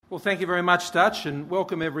Well, thank you very much, Dutch, and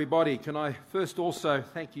welcome everybody. Can I first also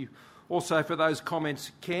thank you also for those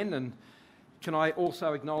comments, Ken, and can I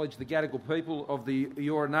also acknowledge the Gadigal people of the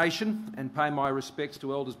Eora Nation and pay my respects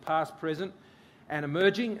to elders past, present and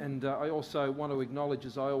emerging. And I also want to acknowledge,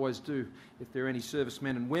 as I always do, if there are any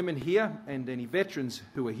servicemen and women here and any veterans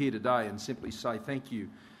who are here today, and simply say thank you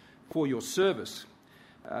for your service.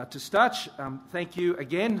 To start, thank you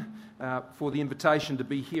again for the invitation to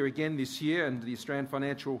be here again this year, and the Australian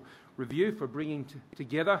Financial Review for bringing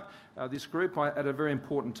together this group at a very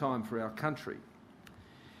important time for our country.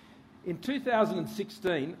 In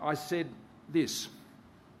 2016, I said this.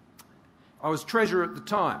 I was Treasurer at the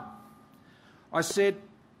time. I said,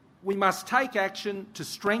 we must take action to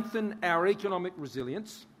strengthen our economic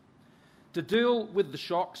resilience, to deal with the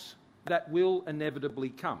shocks that will inevitably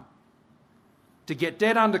come, to get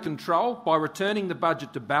debt under control by returning the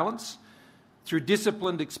budget to balance through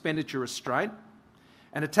disciplined expenditure restraint,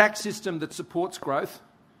 and a tax system that supports growth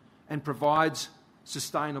and provides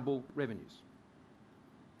sustainable revenues.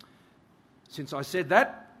 Since I said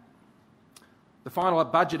that, the final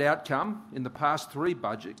budget outcome in the past three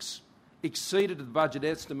budgets exceeded the budget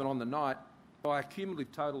estimate on the night by a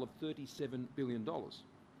cumulative total of $37 billion.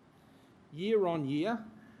 Year on year,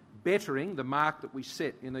 bettering the mark that we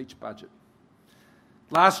set in each budget.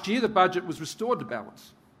 Last year, the budget was restored to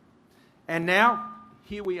balance. And now,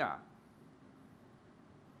 here we are.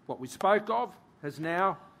 What we spoke of has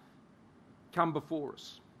now come before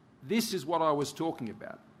us. This is what I was talking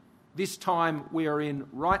about. This time we are in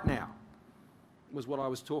right now was what I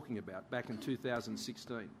was talking about back in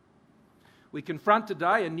 2016. We confront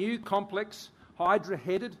today a new, complex,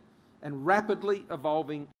 hydra-headed and rapidly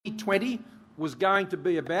evolving. 2020 was going to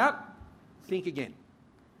be about think again.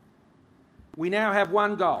 We now have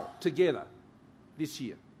one goal together this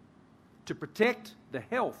year: to protect the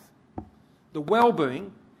health, the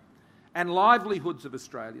well-being and livelihoods of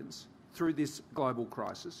Australians through this global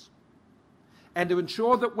crisis, and to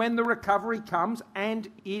ensure that when the recovery comes,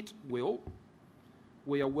 and it will,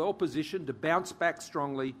 we are well positioned to bounce back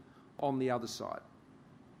strongly on the other side.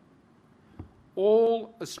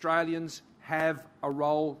 All Australians have a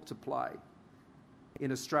role to play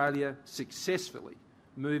in Australia successfully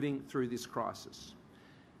moving through this crisis.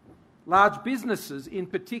 Large businesses in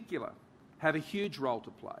particular have a huge role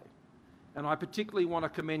to play, and I particularly want to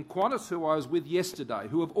commend Qantas, who I was with yesterday,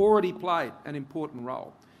 who have already played an important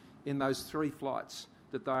role in those 3 flights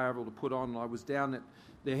that they are able to put on. I was down at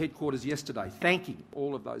their headquarters yesterday thanking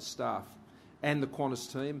all of those staff and the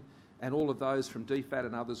Qantas team and all of those from DFAT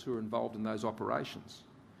and others who are involved in those operations.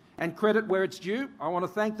 And credit where it's due, I want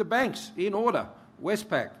to thank the banks in order: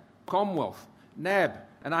 Westpac, Commonwealth, NAB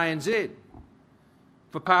and ANZ,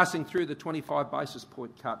 for passing through the 25 basis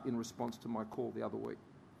point cut in response to my call the other week.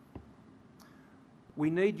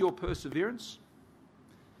 We need your perseverance,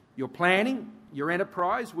 your planning, your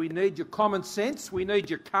enterprise. We need your common sense. We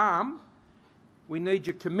need your calm. We need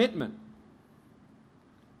your commitment.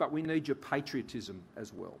 But we need your patriotism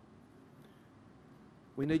as well.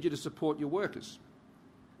 We need you to support your workers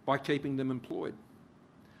by keeping them employed.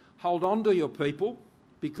 Hold on to your people,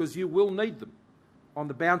 because you will need them on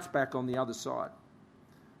the bounce back on the other side.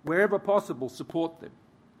 Wherever possible, support them.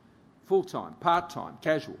 Full-time, part-time,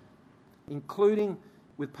 casual, including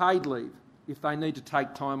with paid leave if they need to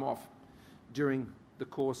take time off during the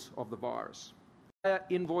course of the virus.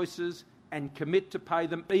 Invoices and commit to pay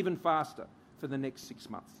them even faster for the next 6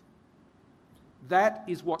 months. That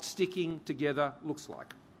is what sticking together looks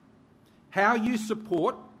like. How you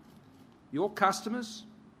support your customers,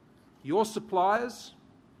 your suppliers,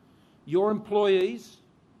 your employees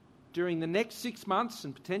during the next 6 months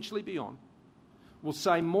and potentially beyond will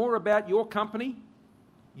say more about your company,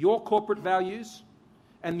 your corporate values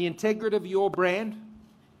and the integrity of your brand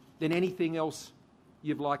than anything else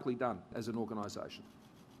you've likely done as an organisation.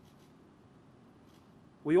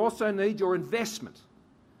 We also need your investment,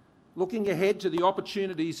 looking ahead to the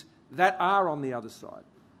opportunities that are on the other side.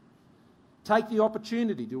 Take the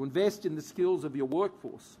opportunity to invest in the skills of your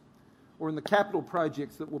workforce or in the capital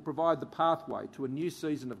projects that will provide the pathway to a new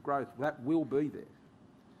season of growth that will be there.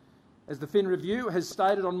 As the Fin Review has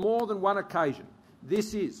stated on more than one occasion,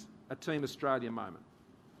 this is a Team Australia moment.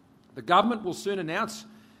 The government will soon announce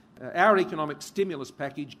our economic stimulus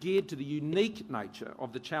package geared to the unique nature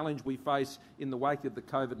of the challenge we face in the wake of the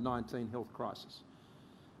COVID-19 health crisis.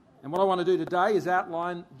 And what I want to do today is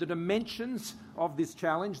outline the dimensions of this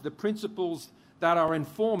challenge, the principles that are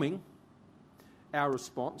informing our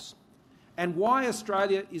response, and why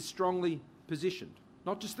Australia is strongly positioned,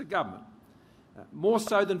 not just the government, more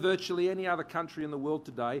so than virtually any other country in the world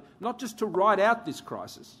today, not just to ride out this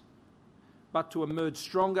crisis, but to emerge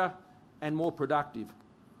stronger and more productive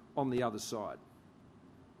on the other side.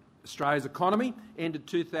 Australia's economy ended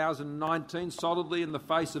 2019 solidly in the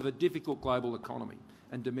face of a difficult global economy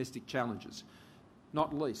and domestic challenges,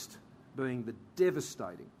 not least being the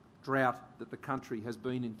devastating drought that the country has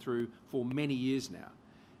been through for many years now.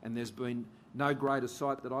 And there's been no greater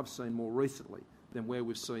sight that I've seen more recently than where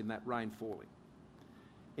we've seen that rain falling.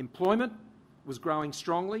 Employment was growing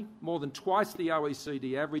strongly, more than twice the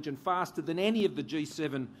OECD average and faster than any of the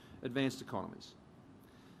G7 advanced economies.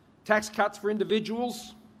 Tax cuts for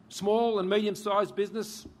individuals, small and medium-sized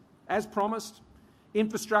business, as promised,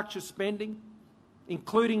 infrastructure spending,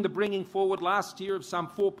 including the bringing forward last year of some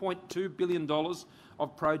 $4.2 billion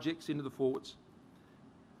of projects into the forwards.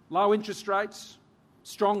 Low interest rates,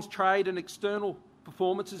 strong trade and external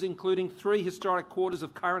performances, including 3 historic quarters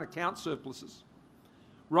of current account surpluses.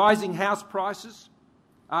 Rising house prices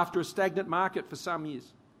after a stagnant market for some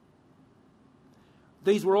years.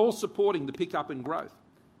 These were all supporting the pickup in growth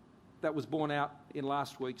that was borne out in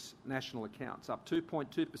last week's national accounts, up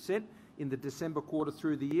 2.2% in the December quarter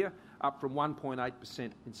through the year, up from 1.8%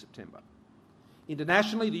 in September.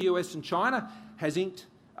 Internationally, the US and China has inked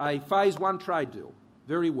a Phase 1 trade deal,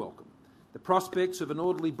 very welcome. The prospects of an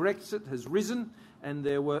orderly Brexit has risen, and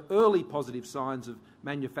there were early positive signs of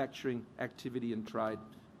manufacturing activity and trade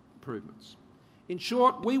improvements. In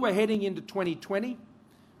short, we were heading into 2020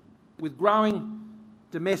 with growing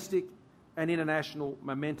domestic and international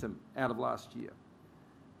momentum out of last year.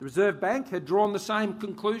 The Reserve Bank had drawn the same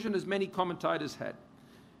conclusion as many commentators had.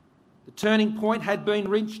 The turning point had been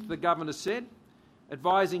reached, the Governor said,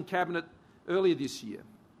 advising Cabinet earlier this year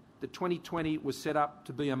that 2020 was set up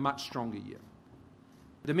to be a much stronger year.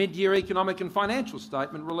 The mid-year economic and financial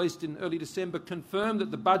statement released in early December confirmed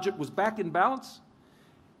that the budget was back in balance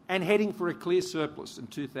and heading for a clear surplus in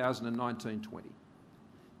 2019-20.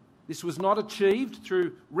 This was not achieved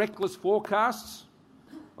through reckless forecasts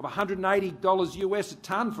of $180 US a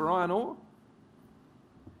tonne for iron ore.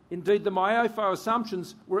 Indeed, the MYOFO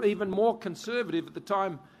assumptions were even more conservative at the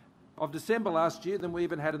time of December last year than we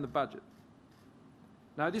even had in the budget.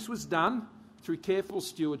 No, this was done through careful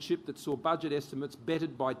stewardship that saw budget estimates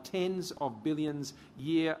bettered by tens of billions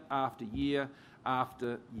year after year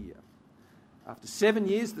after year. After 7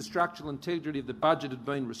 years, the structural integrity of the budget had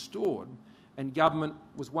been restored and government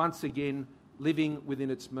was once again living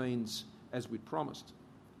within its means as we'd promised.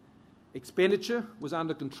 Expenditure was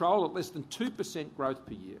under control at less than 2% growth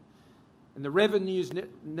per year, and the revenues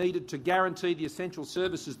needed to guarantee the essential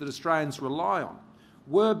services that Australians rely on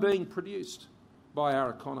were being produced by our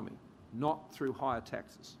economy, not through higher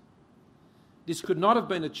taxes. This could not have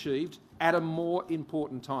been achieved at a more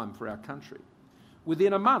important time for our country.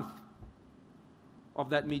 Within a month of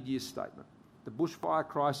that mid-year statement, the bushfire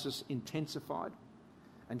crisis intensified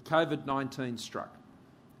and COVID-19 struck.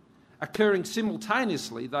 Occurring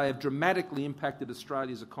simultaneously, they have dramatically impacted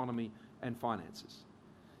Australia's economy and finances.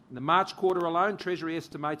 In the March quarter alone, Treasury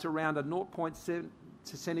estimates around a 0.7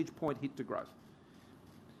 percentage point hit to growth.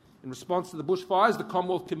 In response to the bushfires, the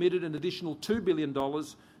Commonwealth committed an additional $2 billion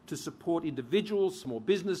to support individuals, small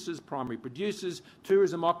businesses, primary producers,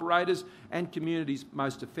 tourism operators and communities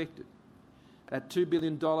most affected. That $2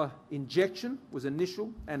 billion injection was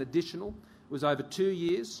initial and additional, was over 2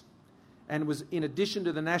 years, and was in addition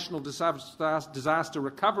to the National Disaster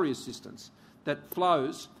Recovery Assistance that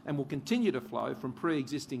flows and will continue to flow from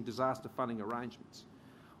pre-existing disaster funding arrangements.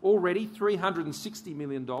 Already $360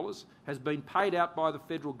 million has been paid out by the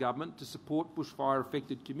federal government to support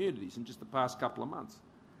bushfire-affected communities in just the past couple of months.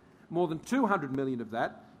 More than $200 million of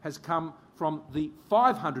that has come from the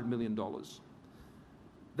 $500 million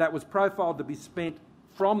that was profiled to be spent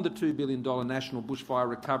from the $2 billion National Bushfire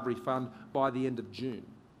Recovery Fund by the end of June.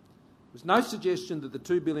 There was no suggestion that the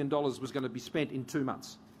 $2 billion was going to be spent in 2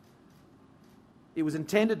 months. It was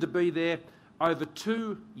intended to be there over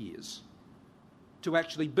 2 years, to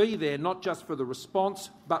actually be there not just for the response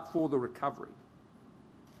but for the recovery.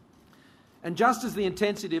 And just as the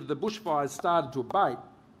intensity of the bushfires started to abate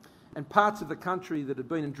and parts of the country that had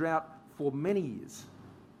been in drought for many years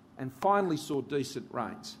and finally saw decent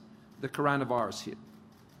rains, the coronavirus hit.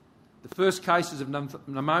 The first cases of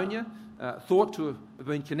pneumonia thought to have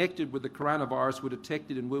been connected with the coronavirus were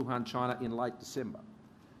detected in Wuhan, China in late December.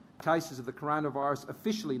 Cases of the coronavirus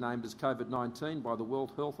officially named as COVID-19 by the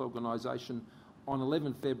World Health Organization on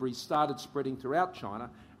 11 February started spreading throughout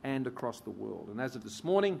China and across the world. And as of this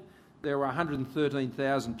morning, there were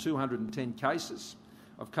 113,210 cases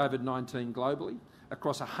of COVID-19 globally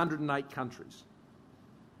across 108 countries.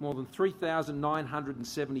 More than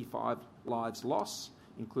 3,975 lives lost,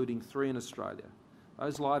 including 3 in Australia.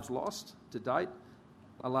 Those lives lost to date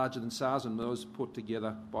are larger than SARS and MERS put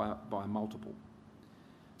together by a multiple.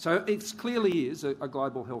 So it clearly is a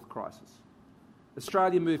global health crisis.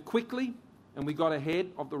 Australia moved quickly and we got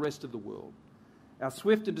ahead of the rest of the world. Our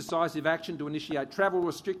swift and decisive action to initiate travel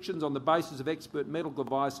restrictions on the basis of expert medical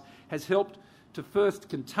advice has helped to first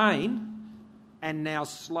contain and now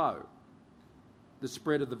slow the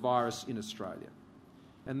spread of the virus in Australia.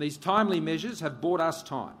 And these timely measures have bought us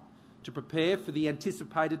time to prepare for the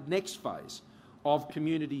anticipated next phase of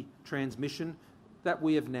community transmission that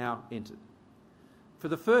we have now entered. For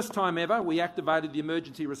the first time ever, we activated the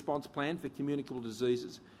Emergency Response Plan for Communicable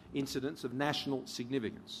Diseases incidents of national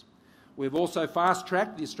significance. We have also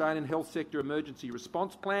fast-tracked the Australian Health Sector Emergency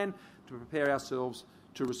Response Plan to prepare ourselves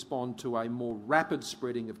to respond to a more rapid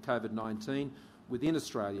spreading of COVID-19 within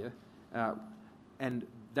Australia, and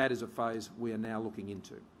that is a phase we are now looking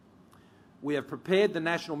into. We have prepared the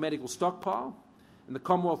National Medical Stockpile, and the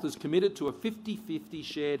Commonwealth is committed to a 50-50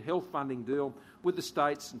 shared health funding deal with the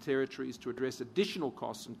states and territories to address additional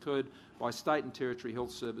costs incurred by state and territory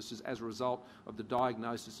health services as a result of the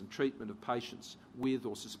diagnosis and treatment of patients with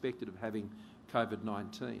or suspected of having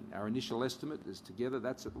COVID-19. Our initial estimate is together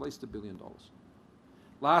that's at least $1 billion.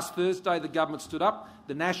 Last Thursday, the government stood up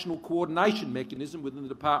the National Coordination Mechanism within the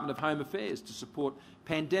Department of Home Affairs to support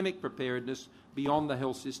pandemic preparedness beyond the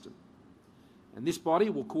health system. And this body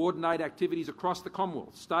will coordinate activities across the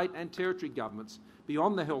Commonwealth, state and territory governments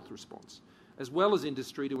beyond the health response, as well as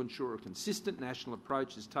industry, to ensure a consistent national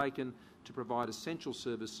approach is taken to provide essential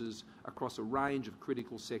services across a range of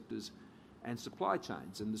critical sectors and supply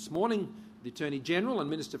chains. And this morning, the Attorney-General and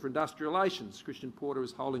Minister for Industrial Relations, Christian Porter,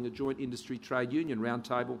 is holding a joint industry trade union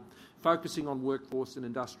roundtable focusing on workforce and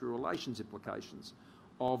industrial relations implications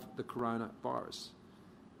of the coronavirus.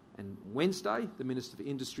 And Wednesday, the Minister for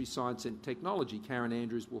Industry, Science and Technology, Karen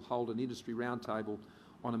Andrews, will hold an industry roundtable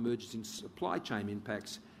on emerging supply chain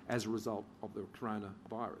impacts as a result of the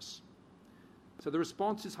coronavirus. So the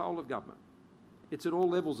response is whole of government. It's at all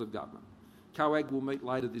levels of government. COAG will meet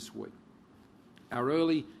later this week. Our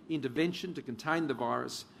early intervention to contain the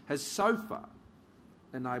virus has so far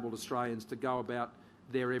enabled Australians to go about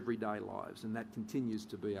their everyday lives, and that continues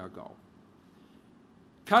to be our goal.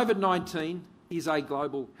 COVID-19 is a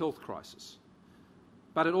global health crisis,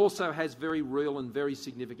 but it also has very real and very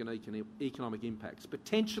significant economic impacts,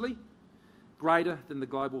 potentially greater than the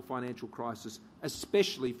global financial crisis,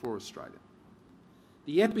 especially for Australia.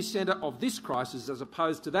 The epicentre of this crisis, as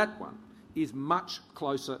opposed to that one, is much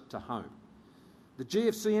closer to home. The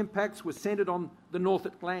GFC impacts were centred on the North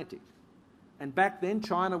Atlantic, and back then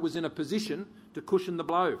China was in a position to cushion the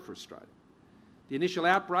blow for Australia. The initial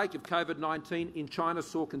outbreak of COVID-19 in China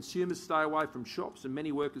saw consumers stay away from shops and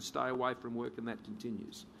many workers stay away from work, and that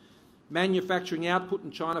continues. Manufacturing output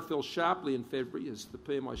in China fell sharply in February, as the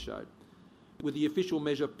PMI showed, with the official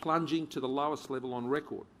measure plunging to the lowest level on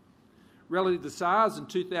record. Relative to SARS in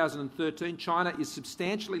 2013, China is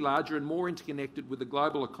substantially larger and more interconnected with the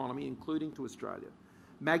global economy, including to Australia,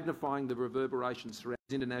 magnifying the reverberations throughout.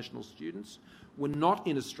 International students were not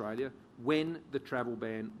in Australia when the travel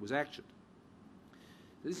ban was actioned.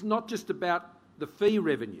 This is not just about the fee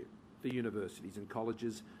revenue for universities and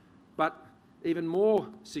colleges, but even more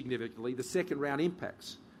significantly, the second-round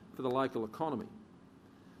impacts for the local economy.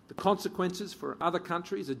 The consequences for other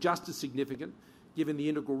countries are just as significant, given the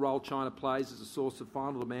integral role China plays as a source of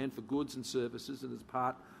final demand for goods and services and as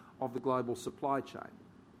part of the global supply chain.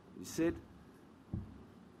 He said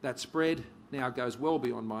that spread now goes well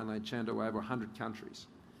beyond mainland China to over 100 countries.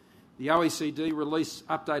 The OECD released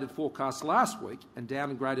updated forecasts last week and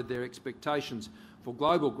downgraded their expectations for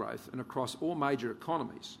global growth and across all major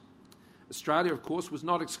economies. Australia, of course, was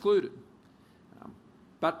not excluded,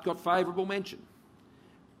 but got favourable mention.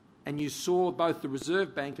 And you saw both the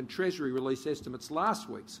Reserve Bank and Treasury release estimates last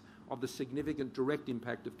week of the significant direct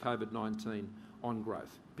impact of COVID-19 on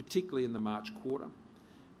growth, particularly in the March quarter.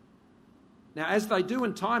 Now, as they do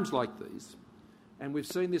in times like these, and we've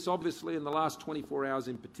seen this obviously in the last 24 hours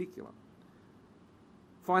in particular,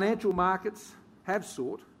 financial markets have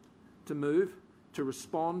sought to move, to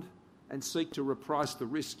respond and seek to reprice the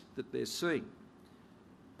risk that they're seeing.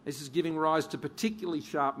 This is giving rise to particularly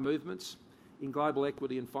sharp movements in global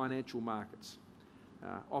equity and financial markets.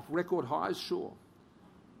 Off record highs, sure,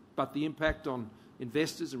 but the impact on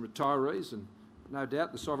investors and retirees, and no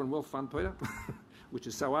doubt the Sovereign Wealth Fund, Peter, which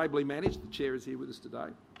is so ably managed, the chair is here with us today,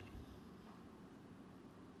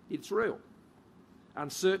 it's real.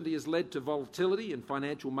 Uncertainty has led to volatility in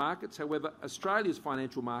financial markets. However, Australia's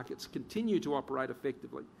financial markets continue to operate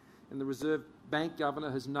effectively, and the Reserve Bank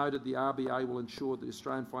Governor has noted the RBA will ensure the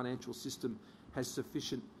Australian financial system has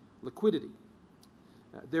sufficient liquidity.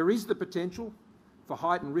 There is the potential for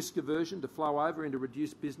heightened risk aversion to flow over into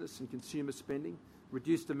reduced business and consumer spending,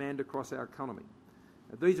 reduced demand across our economy.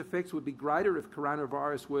 These effects would be greater if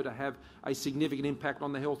coronavirus were to have a significant impact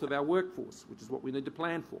on the health of our workforce, which is what we need to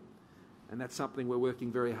plan for. And that's something we're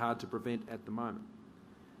working very hard to prevent at the moment.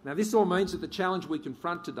 Now, this all means that the challenge we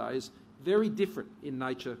confront today is very different in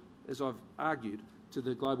nature, as I've argued, to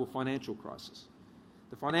the global financial crisis.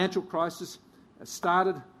 The financial crisis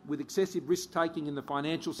started with excessive risk-taking in the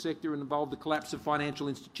financial sector and involved the collapse of financial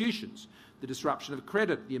institutions, the disruption of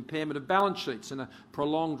credit, the impairment of balance sheets and a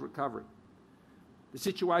prolonged recovery. The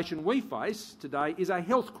situation we face today is a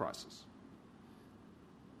health crisis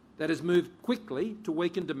that has moved quickly to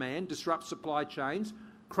weaken demand, disrupt supply chains,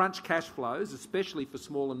 crunch cash flows, especially for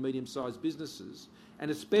small and medium-sized businesses, and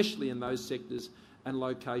especially in those sectors and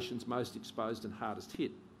locations most exposed and hardest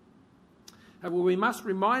hit. However, we must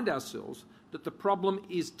remind ourselves that the problem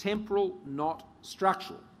is temporal, not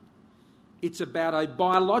structural. It's about a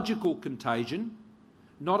biological contagion,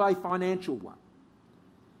 not a financial one.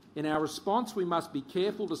 In our response, we must be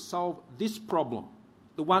careful to solve this problem,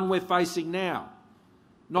 the one we're facing now,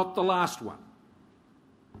 not the last one.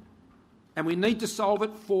 And we need to solve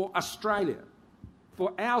it for Australia,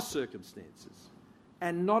 for our circumstances,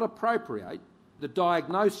 and not appropriate the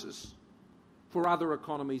diagnosis for other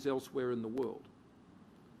economies elsewhere in the world.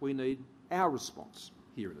 We need our response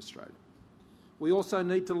here in Australia. We also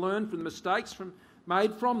need to learn from the mistakes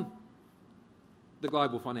made from the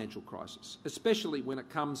global financial crisis, especially when it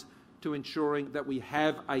comes to ensuring that we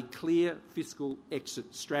have a clear fiscal exit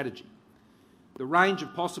strategy. The range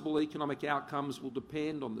of possible economic outcomes will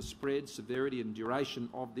depend on the spread, severity and duration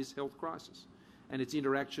of this health crisis and its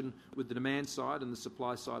interaction with the demand side and the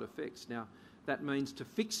supply side effects. Now, that means to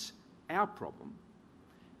fix our problem,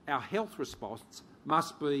 our health response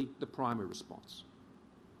must be the primary response.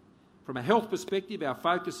 From a health perspective, our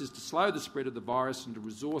focus is to slow the spread of the virus and to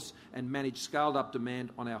resource and manage scaled-up demand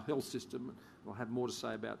on our health system. I'll have more to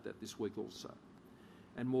say about that this week also.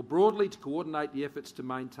 And more broadly, to coordinate the efforts to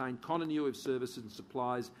maintain continuity of services and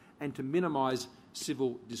supplies and to minimise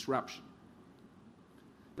civil disruption.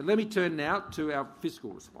 But let me turn now to our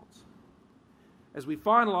fiscal response. As we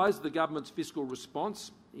finalise the government's fiscal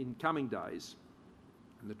response in coming days,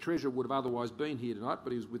 and the Treasurer would have otherwise been here tonight,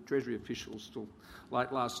 but he was with Treasury officials till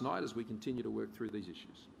late last night as we continue to work through these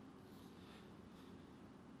issues.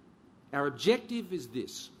 Our objective is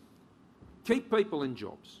this: keep people in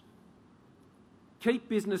jobs, keep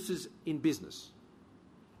businesses in business,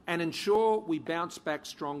 and ensure we bounce back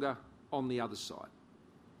stronger on the other side.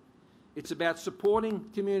 It's about supporting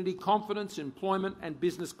community confidence, employment and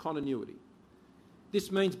business continuity.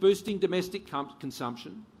 This means boosting domestic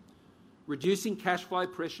consumption, reducing cash flow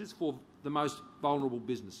pressures for the most vulnerable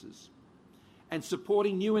businesses, and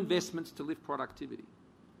supporting new investments to lift productivity.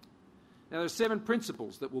 Now, there are 7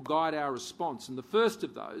 principles that will guide our response, and the first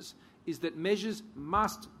of those is that measures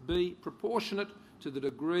must be proportionate to the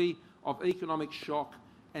degree of economic shock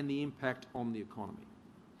and the impact on the economy.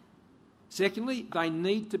 Secondly, they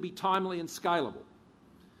need to be timely and scalable,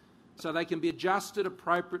 so they can be adjusted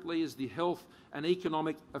appropriately as the health and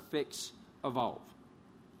economic effects evolve.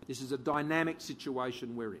 This is a dynamic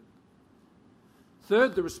situation we're in.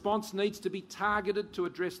 Third, the response needs to be targeted to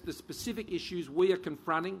address the specific issues we are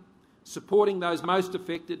confronting, supporting those most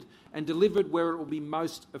affected and delivered where it will be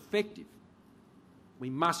most effective. We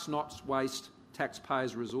must not waste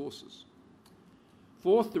taxpayers' resources.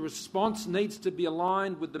 Fourth, the response needs to be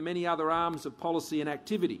aligned with the many other arms of policy and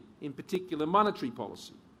activity, in particular monetary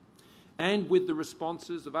policy, and with the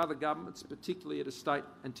responses of other governments, particularly at a state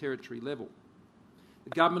and territory level. The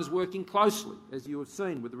government is working closely, as you have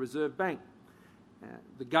seen, with the Reserve Bank,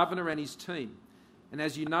 the Governor and his team. And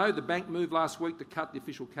as you know, the bank moved last week to cut the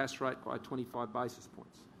official cash rate by 25 basis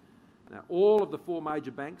points. Now, all of the 4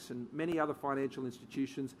 major banks and many other financial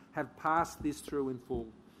institutions have passed this through in full,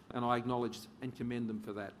 and I acknowledge and commend them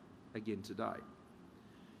for that again today.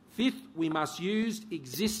 Fifth, we must use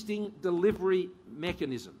existing delivery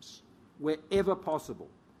mechanisms wherever possible.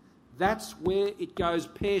 That's where it goes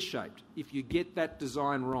pear-shaped if you get that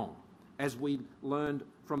design wrong, as we learned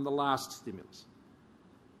from the last stimulus.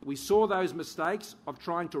 We saw those mistakes of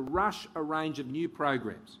trying to rush a range of new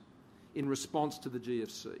programs in response to the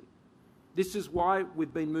GFC. This is why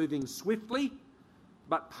we've been moving swiftly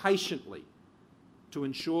but patiently to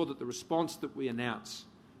ensure that the response that we announce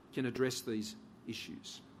can address these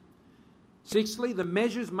issues. Sixthly, the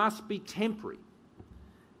measures must be temporary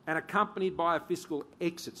and accompanied by a fiscal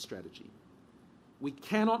exit strategy. We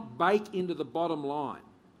cannot bake into the bottom line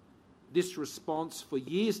this response for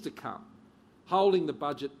years to come, holding the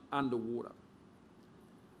budget underwater.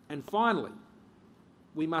 And finally,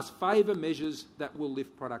 we must favour measures that will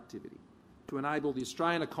lift productivity to enable the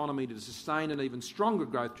Australian economy to sustain an even stronger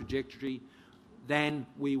growth trajectory than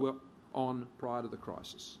we were on prior to the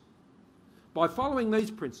crisis. By following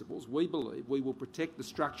these principles, we believe we will protect the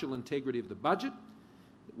structural integrity of the budget,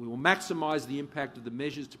 we will maximise the impact of the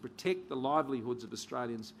measures to protect the livelihoods of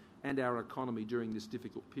Australians and our economy during this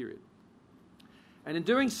difficult period. And in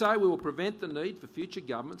doing so, we will prevent the need for future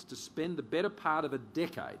governments to spend the better part of a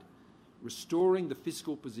decade restoring the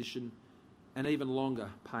fiscal position and even longer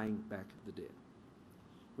paying back the debt.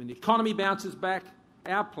 When the economy bounces back,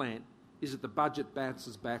 our plan is that the budget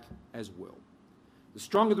bounces back as well. The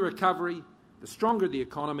stronger the recovery, the stronger the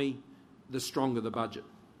economy, the stronger the budget.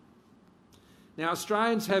 Now,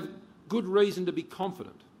 Australians have good reason to be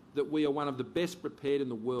confident that we are one of the best prepared in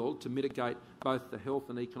the world to mitigate both the health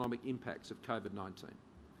and economic impacts of COVID-19.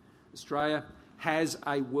 Australia has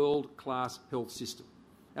a world-class health system.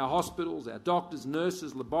 Our hospitals, our doctors,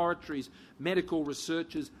 nurses, laboratories, medical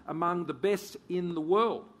researchers, among the best in the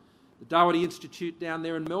world. The Doherty Institute down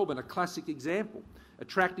there in Melbourne, a classic example,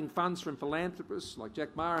 attracting funds from philanthropists like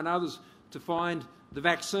Jack Ma and others to find the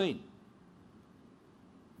vaccine.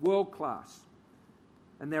 World class.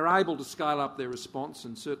 And they're able to scale up their response,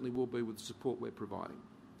 and certainly will be with the support we're providing.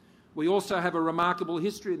 We also have a remarkable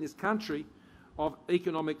history in this country of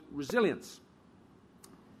economic resilience,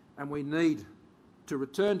 and we need to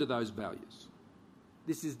return to those values.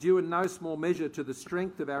 This is due in no small measure to the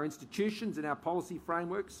strength of our institutions and our policy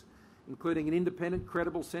frameworks, including an independent,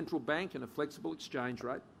 credible central bank and a flexible exchange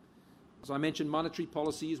rate. As I mentioned, monetary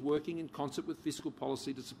policy is working in concert with fiscal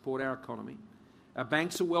policy to support our economy. Our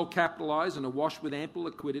banks are well capitalised and awash with ample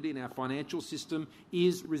liquidity, and our financial system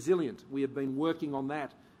is resilient. We have been working on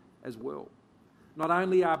that as well. Not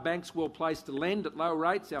only are banks well placed to lend at low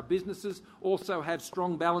rates, our businesses also have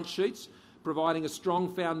strong balance sheets, providing a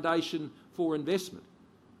strong foundation for investment.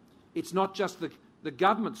 It's not just the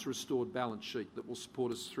government's restored balance sheet that will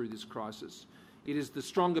support us through this crisis. It is the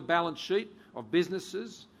stronger balance sheet of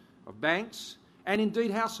businesses, of banks, and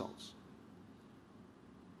indeed households.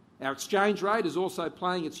 Our exchange rate is also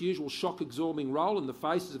playing its usual shock-absorbing role in the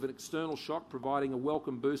face of an external shock, providing a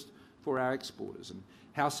welcome boost for our exporters. And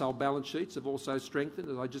household balance sheets have also strengthened,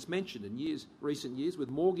 as I just mentioned, in recent years, with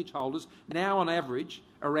mortgage holders now on average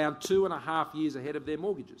around 2.5 years ahead of their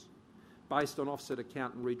mortgages, based on offset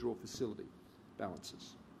account and redraw facility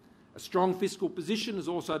balances. A strong fiscal position has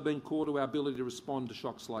also been core to our ability to respond to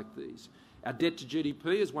shocks like these. Our debt to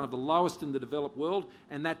GDP is one of the lowest in the developed world,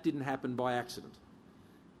 and that didn't happen by accident.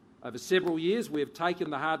 Over several years, we have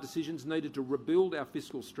taken the hard decisions needed to rebuild our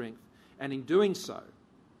fiscal strength, and in doing so,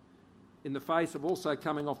 in the face of also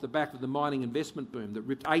coming off the back of the mining investment boom that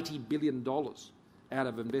ripped $80 billion out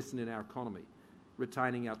of investing in our economy,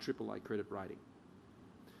 retaining our AAA credit rating.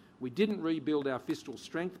 We didn't rebuild our fiscal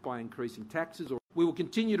strength by increasing taxes. We will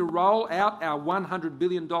continue to roll out our $100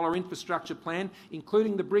 billion infrastructure plan,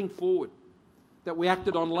 including the bring forward that we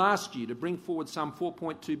acted on last year to bring forward some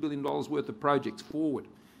 $4.2 billion worth of projects forward,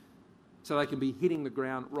 so they can be hitting the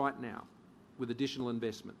ground right now with additional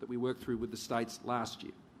investment that we worked through with the states last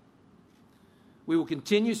year. We will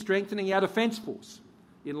continue strengthening our defence force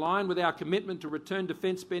in line with our commitment to return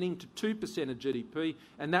defence spending to 2% of GDP,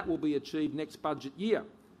 and that will be achieved next budget year.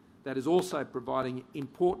 That is also providing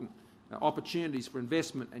important opportunities for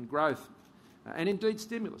investment and growth and indeed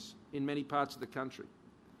stimulus in many parts of the country.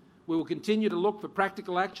 We will continue to look for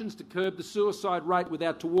practical actions to curb the suicide rate with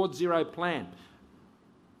our Towards Zero plan,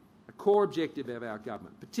 a core objective of our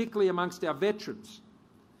government, particularly amongst our veterans,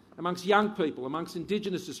 amongst young people, amongst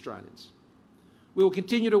Indigenous Australians. We will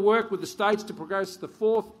continue to work with the states to progress the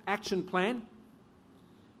 4th Action Plan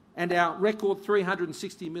and our record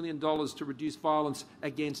 $360 million to reduce violence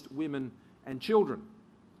against women and children.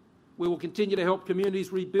 We will continue to help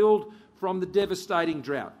communities rebuild from the devastating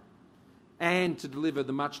drought and to deliver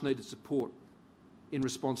the much-needed support in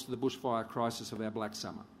response to the bushfire crisis of our Black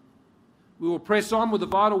Summer. We will press on with the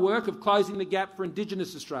vital work of closing the gap for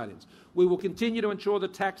Indigenous Australians. We will continue to ensure the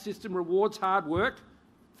tax system rewards hard work,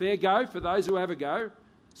 fair go for those who have a go,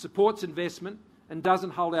 supports investment and doesn't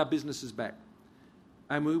hold our businesses back.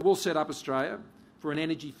 And we will set up Australia for an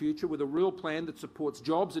energy future with a real plan that supports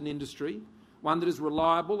jobs and industry, one that is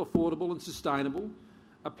reliable, affordable and sustainable,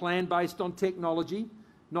 a plan based on technology,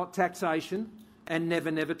 not taxation, and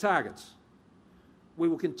never targets. We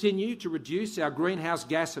will continue to reduce our greenhouse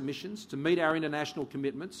gas emissions to meet our international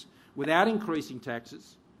commitments without increasing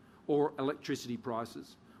taxes or electricity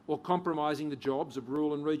prices or compromising the jobs of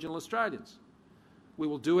rural and regional Australians. We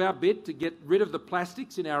will do our bit to get rid of the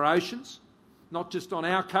plastics in our oceans, not just on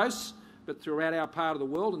our coasts, but throughout our part of the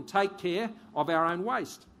world, and take care of our own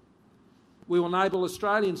waste. We will enable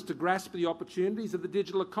Australians to grasp the opportunities of the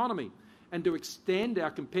digital economy and to extend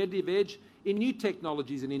our competitive edge in new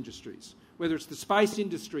technologies and industries, whether it's the space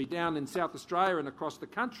industry down in South Australia and across the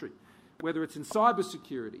country, whether it's in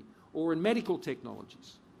cybersecurity or in medical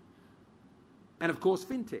technologies, and of course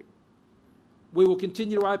fintech. We will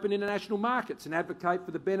continue to open international markets and advocate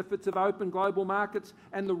for the benefits of open global markets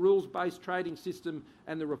and the rules-based trading system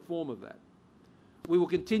and the reform of that. We will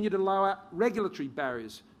continue to lower regulatory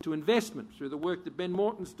barriers to investment through the work that Ben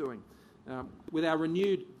Morton's doing with our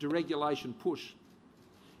renewed deregulation push.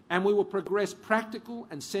 And we will progress practical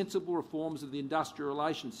and sensible reforms of the industrial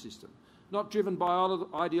relations system, not driven by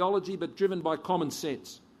ideology but driven by common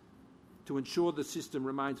sense, to ensure the system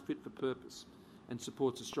remains fit for purpose and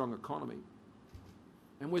supports a strong economy.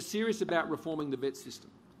 And we're serious about reforming the vet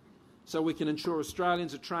system so we can ensure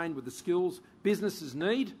Australians are trained with the skills businesses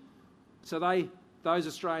need so those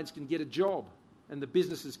Australians can get a job and the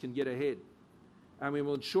businesses can get ahead. And we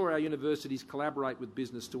will ensure our universities collaborate with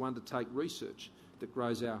business to undertake research that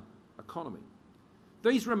grows our economy.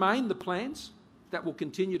 These remain the plans that will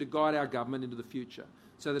continue to guide our government into the future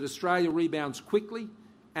so that Australia rebounds quickly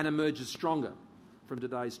and emerges stronger from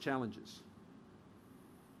today's challenges.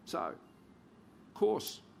 So, of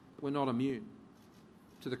course, we're not immune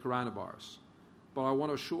to the coronavirus, but I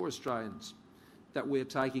want to assure Australians that we're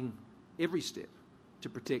taking every step to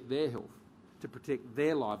protect their health, to protect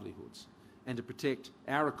their livelihoods, and to protect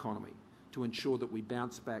our economy, to ensure that we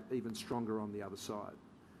bounce back even stronger on the other side.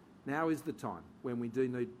 Now is the time when we do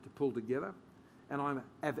need to pull together, and I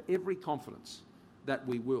have every confidence that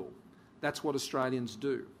we will. That's what Australians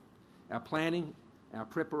do. Our planning, our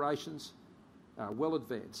preparations are well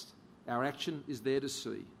advanced. Our action is there to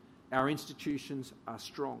see. Our institutions are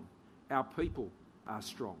strong. Our people are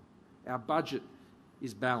strong. Our budget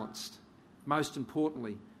is balanced. Most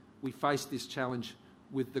importantly, we face this challenge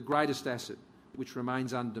with the greatest asset, which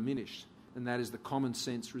remains undiminished, and that is the common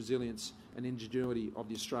sense, resilience and ingenuity of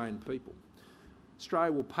the Australian people.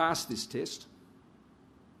 Australia will pass this test,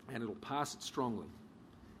 and it'll pass it strongly,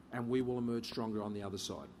 and we will emerge stronger on the other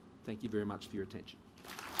side. Thank you very much for your attention.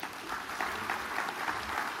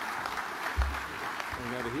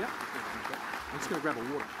 Going over here. I'm just going to grab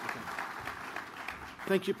a water. Okay.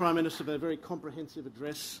 Thank you, Prime Minister, for a very comprehensive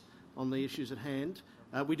address on the issues at hand.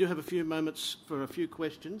 We do have a few moments for a few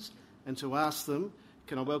questions, and to ask them,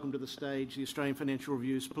 can I welcome to the stage the Australian Financial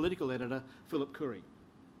Review's political editor, Philip Currie.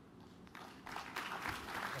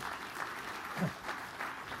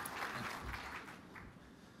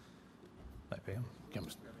 Maybe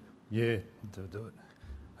yeah, do it.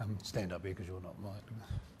 Stand up here because you're not mine.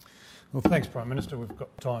 Well, thanks, Prime Minister. We've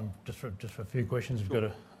got time just for a few questions. We've got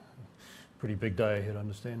a pretty big day ahead, I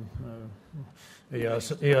understand.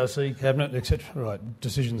 ERC, Cabinet, etc. Right,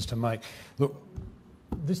 decisions to make. Look,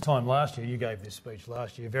 this time last year, you gave this speech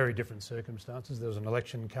last year, very different circumstances. There was an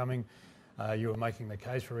election coming. You were making the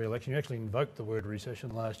case for re-election. You actually invoked the word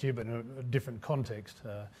recession last year, but in a different context.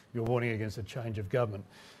 You're warning against a change of government.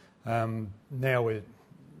 Now we're,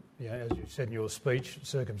 as you said in your speech,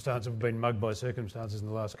 circumstances have been mugged by circumstances in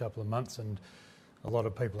the last couple of months, and a lot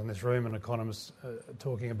of people in this room and economists are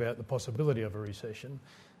talking about the possibility of a recession.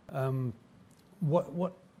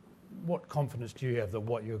 What confidence do you have that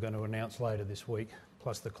what you're going to announce later this week,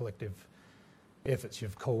 plus the collective efforts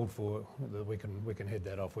you've called for, that we can head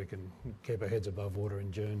that off, we can keep our heads above water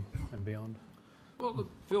in June and beyond? Well,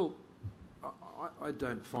 look, Phil, I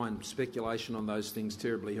don't find speculation on those things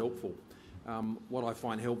terribly helpful. What I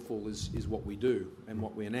find helpful is what we do and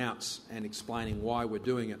what we announce, and explaining why we're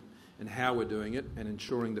doing it and how we're doing it, and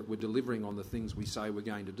ensuring that we're delivering on the things we say we're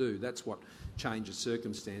going to do. That's what changes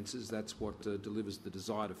circumstances, that's what delivers the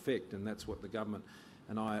desired effect, and that's what the government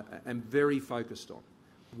and I am very focused on.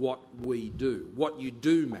 What we do. What you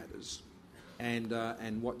do matters, and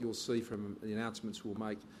what you'll see from the announcements we'll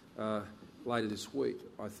make later this week,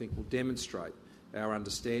 I think, will demonstrate our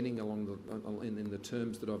understanding in the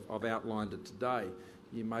terms that I've outlined it today.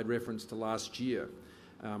 You made reference to last year.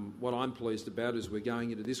 What I'm pleased about is we're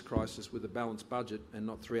going into this crisis with a balanced budget and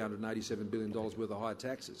not $387 billion worth of higher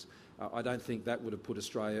taxes. I don't think that would have put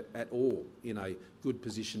Australia at all in a good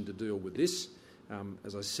position to deal with this.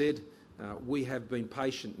 As I said, we have been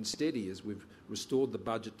patient and steady as we've restored the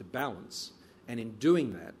budget to balance, and in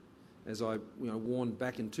doing that, as I warned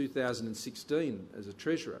back in 2016 as a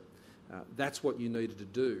Treasurer, that's what you needed to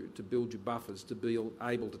do to build your buffers, to be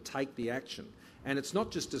able to take the action. And it's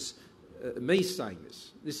not just me saying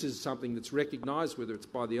this. This is something that's recognised, whether it's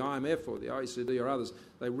by the IMF or the OECD or others.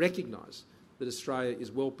 They recognise that Australia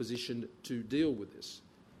is well positioned to deal with this.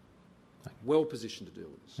 well positioned to deal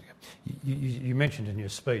with this. You mentioned in your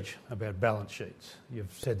speech about balance sheets.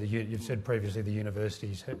 You've said previously the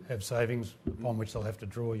universities have savings upon which they'll have to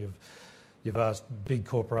draw. You've asked big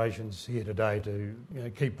corporations here today to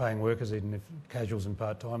keep paying workers, even if casuals and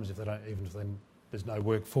part-timers, even if there's no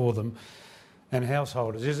work for them, and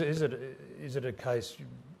householders. Is it a case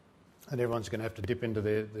that everyone's going to have to dip into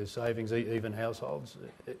their savings, even households,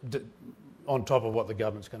 on top of what the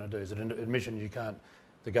government's going to do? Is it an admission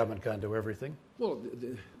the government can't do everything? Well,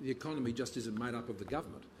 the economy just isn't made up of the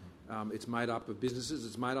government. It's made up of businesses,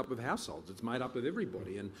 it's made up of households, it's made up of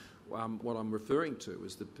everybody. And what I'm referring to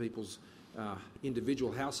is that people's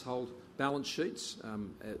individual household balance sheets,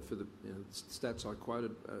 for the stats I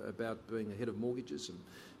quoted about being ahead of mortgages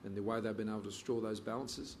and the way they've been able to store those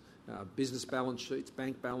balances, business balance sheets,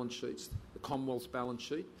 bank balance sheets, the Commonwealth's balance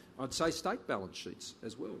sheet, I'd say state balance sheets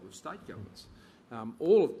as well, with state governments.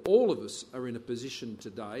 All of us are in a position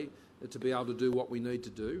today to be able to do what we need to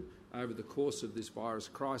do over the course of this virus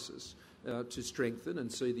crisis to strengthen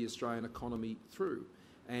and see the Australian economy through.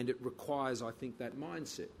 And it requires, I think, that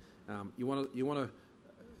mindset. You want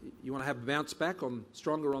to have a bounce back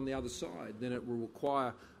stronger on the other side, then it will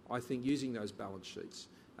require, I think, using those balance sheets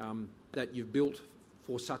that you've built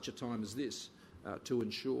for such a time as this to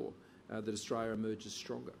ensure that Australia emerges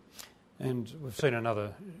stronger. And we've seen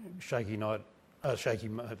another shaky night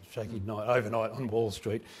overnight on Wall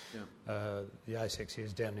Street. Yeah. The ASX here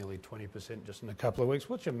is down nearly 20% just in a couple of weeks.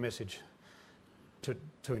 What's your message to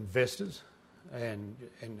investors and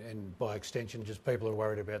by extension just people who are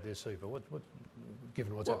worried about their super?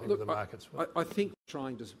 Given what's happening with the markets? I think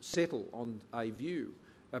trying to settle on a view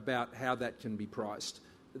about how that can be priced,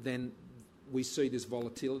 then we see this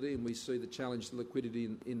volatility and we see the challenge to liquidity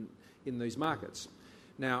in these markets.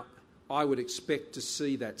 Now, I would expect to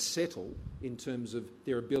see that settle in terms of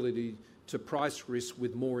their ability to price risk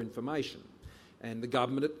with more information. And the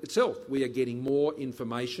government itself, we are getting more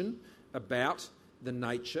information about the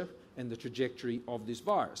nature and the trajectory of this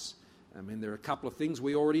virus. I mean, there are a couple of things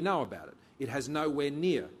we already know about it. It has nowhere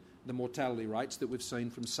near the mortality rates that we've seen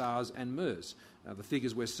from SARS and MERS. The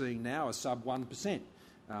figures we're seeing now are sub 1%.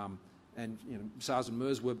 And SARS and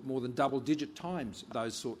MERS were more than double-digit times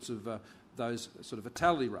those sort of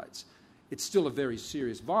fatality rates. It's still a very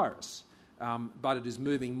serious virus, but it is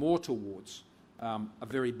moving more towards a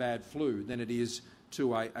very bad flu than it is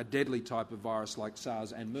to a deadly type of virus like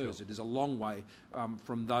SARS and MERS. Sure. It is a long way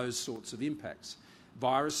from those sorts of impacts.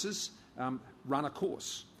 Viruses run a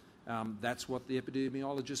course. That's what the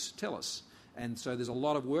epidemiologists tell us. And so there's a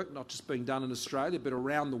lot of work not just being done in Australia but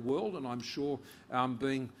around the world, and I'm sure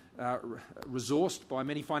being resourced by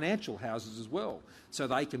many financial houses as well, so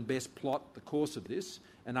they can best plot the course of this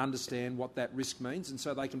and understand what that risk means, and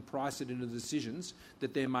so they can price it into the decisions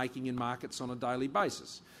that they're making in markets on a daily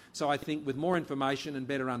basis. So I think with more information and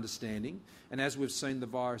better understanding, and as we've seen the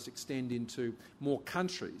virus extend into more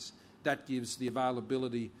countries, that gives the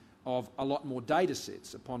availability of a lot more data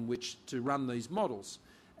sets upon which to run these models.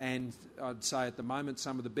 And I'd say at the moment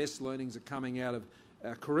some of the best learnings are coming out of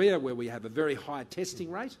Korea, where we have a very high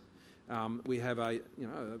testing rate. We have a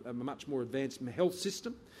much more advanced health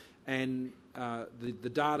system, and the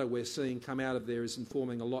data we're seeing come out of there is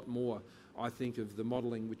informing a lot more, I think, of the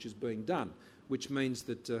modelling which is being done, which means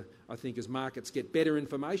that I think as markets get better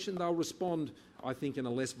information, they'll respond, I think, in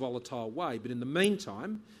a less volatile way. But in the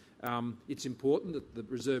meantime, it's important that the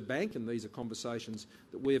Reserve Bank, and these are conversations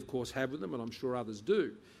that we, of course, have with them, and I'm sure others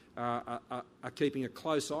do, are keeping a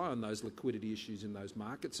close eye on those liquidity issues in those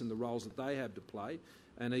markets and the roles that they have to play,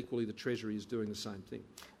 and equally the Treasury is doing the same thing.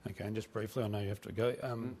 Okay, and just briefly, I know you have to go.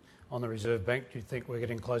 On the Reserve Bank, do you think we're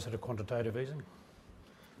getting closer to quantitative easing?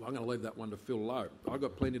 Well, I'm going to leave that one to Phil Lowe. I've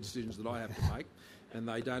got plenty of decisions that I have to make, and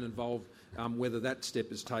they don't involve whether that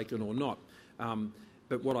step is taken or not.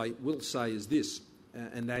 But what I will say is this,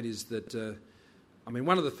 and that is that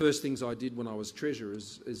one of the first things I did when I was Treasurer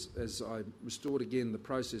is I restored again the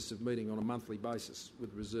process of meeting on a monthly basis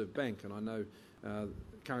with the Reserve Bank, and I know the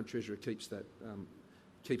current Treasurer keeps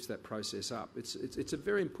that process up. It's a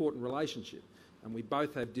very important relationship, and we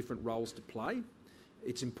both have different roles to play.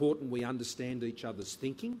 It's important we understand each other's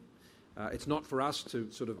thinking. It's not for us to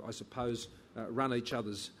run each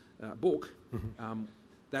other's book. Mm-hmm.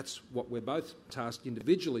 That's what we're both tasked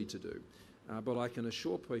individually to do. But I can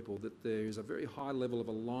assure people that there is a very high level of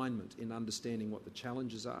alignment in understanding what the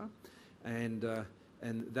challenges are, and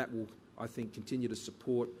that will, I think, continue to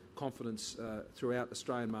support confidence throughout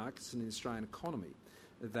Australian markets and the Australian economy,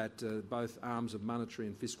 that both arms of monetary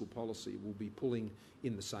and fiscal policy will be pulling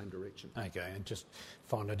in the same direction. Okay, and just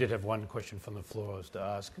finally, I did have one question from the floor I was to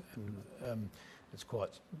ask, It's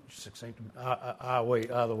quite succinct. Is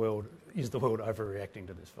the world overreacting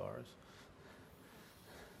to this virus?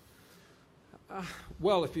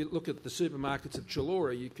 Well, if you look at the supermarkets of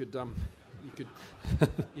Chullora, you could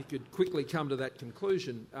quickly come to that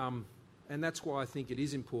conclusion, and that's why I think it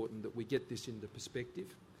is important that we get this into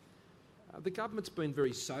perspective. The government's been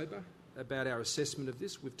very sober about our assessment of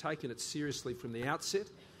this. We've taken it seriously from the outset.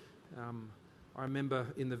 I remember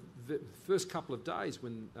in the first couple of days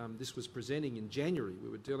when this was presenting in January, we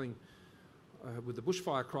were dealing with the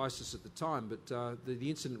bushfire crisis at the time, but the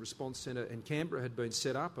Incident Response Centre in Canberra had been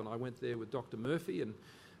set up, and I went there with Dr Murphy, and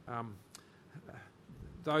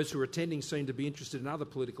those who were attending seemed to be interested in other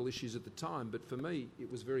political issues at the time, but for me it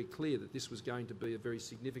was very clear that this was going to be a very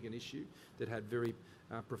significant issue that had very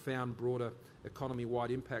profound, broader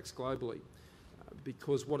economy-wide impacts globally.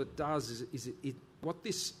 Because what it does what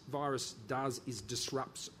this virus does is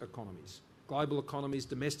disrupts economies, global economies,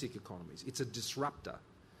 domestic economies. It's a disruptor,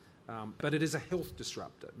 but it is a health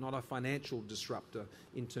disruptor, not a financial disruptor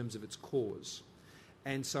in terms of its cause.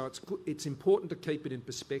 And so it's important to keep it in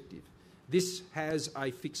perspective. This has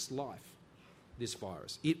a fixed life, this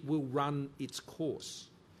virus. It will run its course.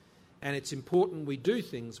 And it's important we do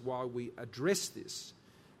things while we address this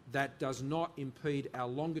that does not impede our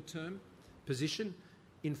longer-term position.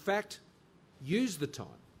 In fact, use the time.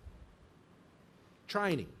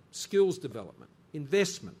 Training, skills development,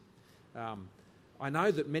 investment. I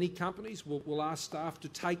know that many companies will ask staff to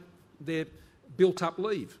take their built-up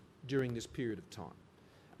leave during this period of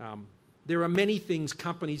time. There are many things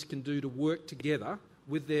companies can do to work together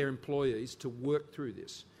with their employees to work through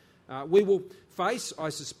this. We will face, I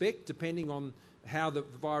suspect, depending on how the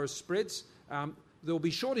virus spreads, there will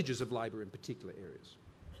be shortages of labour in particular areas.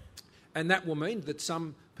 And that will mean that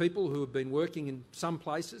some people who have been working in some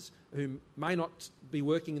places, who may not be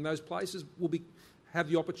working in those places, will have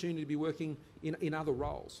the opportunity to be working in other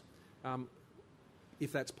roles,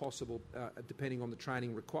 if that's possible, depending on the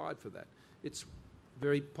training required for that. It's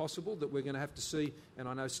very possible that we're going to have to see, and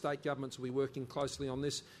I know state governments will be working closely on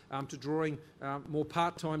this, to drawing more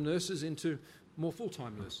part-time nurses into more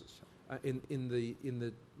full-time nurses in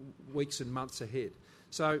the weeks and months ahead.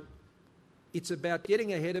 So it's about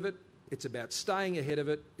getting ahead of it. It's about staying ahead of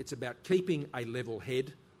it. It's about keeping a level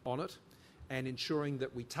head on it and ensuring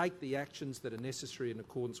that we take the actions that are necessary in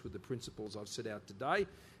accordance with the principles I've set out today.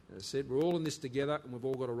 As I said, we're all in this together and we've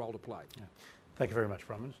all got a role to play. Yeah. Thank you very much,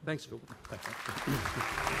 Prime Minister. Thanks, Phil. Thanks.